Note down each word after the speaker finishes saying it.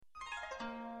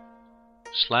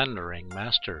Slandering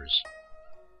masters.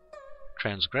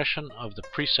 Transgression of the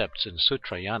precepts in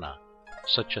Sutrayana,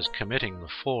 such as committing the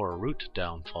 4 root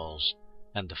downfalls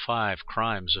and the 5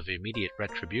 crimes of immediate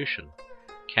retribution,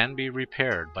 can be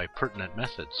repaired by pertinent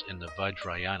methods in the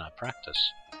Vajrayana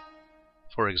practice.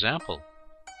 For example,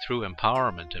 through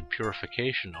empowerment and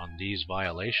purification on these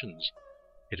violations,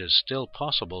 it is still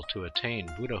possible to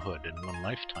attain Buddhahood in one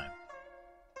lifetime.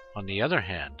 On the other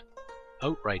hand,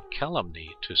 outright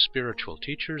calumny to spiritual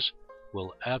teachers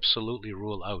will absolutely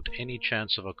rule out any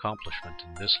chance of accomplishment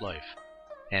in this life,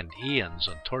 and eons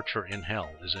of torture in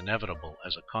hell is inevitable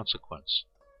as a consequence.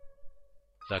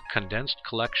 The condensed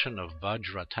collection of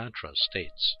Vajratantra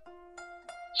states,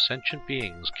 sentient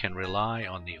beings can rely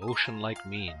on the ocean-like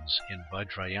means in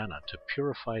Vajrayana to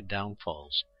purify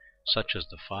downfalls, such as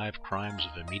the 5 crimes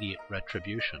of immediate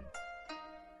retribution.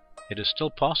 It is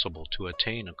still possible to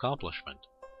attain accomplishment.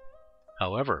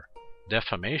 However,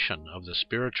 defamation of the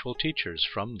spiritual teachers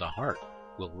from the heart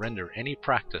will render any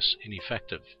practice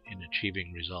ineffective in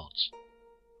achieving results.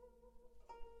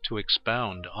 To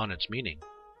expound on its meaning,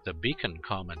 the Beacon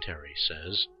commentary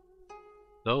says,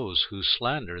 those who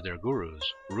slander their gurus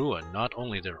ruin not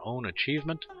only their own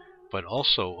achievement, but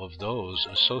also of those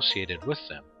associated with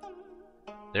them.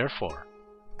 Therefore,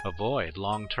 avoid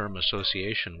long-term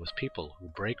association with people who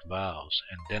break vows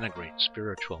and denigrate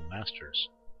spiritual masters.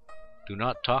 Do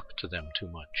not talk to them too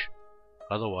much,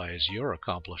 otherwise your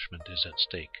accomplishment is at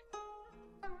stake.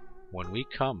 When we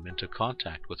come into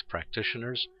contact with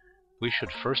practitioners, we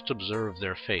should first observe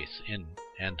their faith in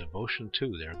and devotion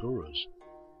to their gurus.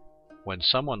 When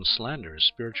someone slanders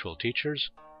spiritual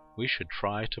teachers, we should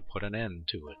try to put an end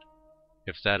to it.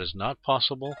 If that is not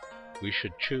possible, we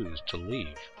should choose to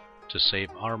leave, to save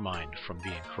our mind from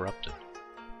being corrupted.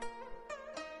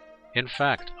 In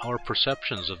fact, our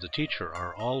perceptions of the teacher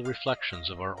are all reflections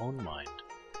of our own mind.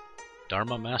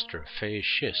 Dharma Master Fei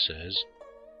Shi says,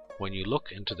 when you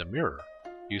look into the mirror,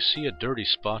 you see a dirty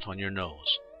spot on your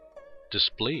nose.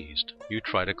 Displeased, you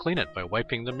try to clean it by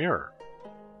wiping the mirror.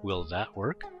 Will that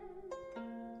work?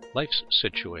 Life's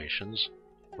situations,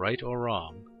 right or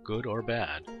wrong, good or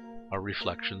bad, are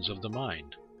reflections of the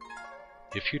mind.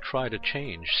 If you try to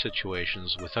change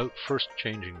situations without first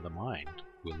changing the mind,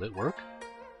 will it work?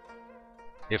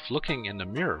 If looking in the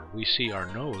mirror we see our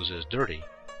nose as dirty,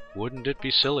 wouldn't it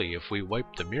be silly if we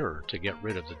wiped the mirror to get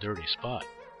rid of the dirty spot?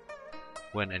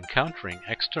 When encountering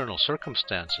external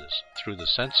circumstances through the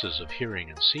senses of hearing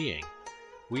and seeing,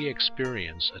 we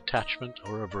experience attachment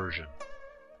or aversion.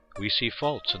 We see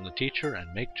faults in the teacher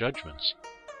and make judgments.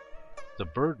 The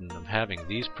burden of having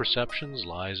these perceptions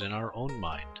lies in our own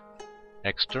mind.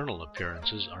 External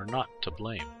appearances are not to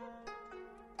blame.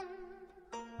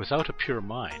 Without a pure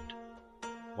mind,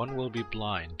 one will be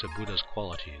blind to Buddha's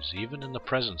qualities, even in the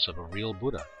presence of a real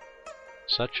Buddha.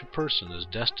 Such a person is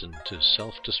destined to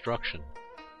self-destruction,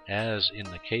 as in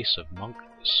the case of monk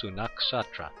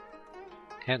Sunaksatra.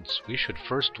 Hence, we should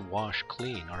first wash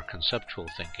clean our conceptual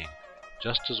thinking,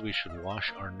 just as we should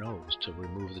wash our nose to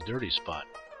remove the dirty spot.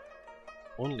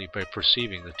 Only by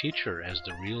perceiving the teacher as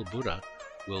the real Buddha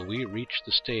will we reach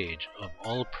the stage of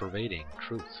all-pervading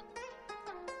truth.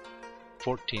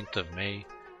 14th of May,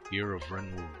 Year of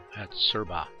Renwu at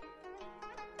Serba,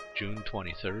 June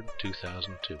 23,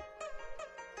 2002.